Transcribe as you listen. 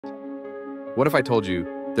What if I told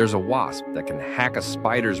you there's a wasp that can hack a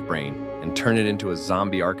spider's brain and turn it into a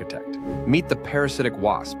zombie architect? Meet the parasitic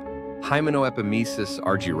wasp, Hymenopepimyces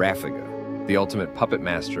argyraphiga, the ultimate puppet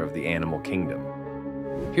master of the animal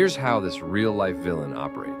kingdom. Here's how this real-life villain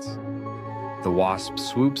operates. The wasp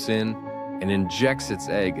swoops in and injects its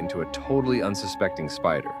egg into a totally unsuspecting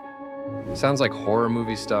spider. Sounds like horror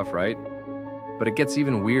movie stuff, right? But it gets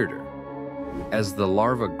even weirder. As the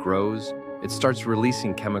larva grows, it starts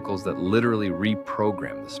releasing chemicals that literally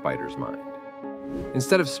reprogram the spider's mind.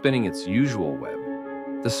 Instead of spinning its usual web,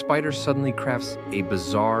 the spider suddenly crafts a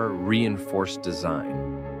bizarre, reinforced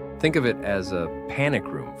design. Think of it as a panic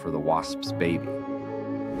room for the wasp's baby.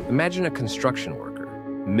 Imagine a construction worker,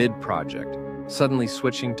 mid-project, suddenly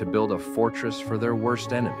switching to build a fortress for their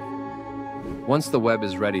worst enemy. Once the web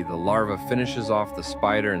is ready, the larva finishes off the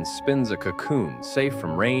spider and spins a cocoon safe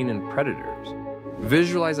from rain and predators.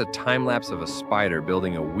 Visualize a time-lapse of a spider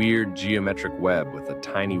building a weird geometric web with a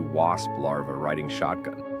tiny wasp larva riding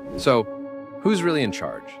shotgun. So, who's really in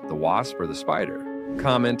charge, the wasp or the spider?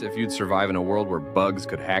 Comment if you'd survive in a world where bugs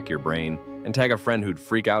could hack your brain, and tag a friend who'd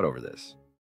freak out over this.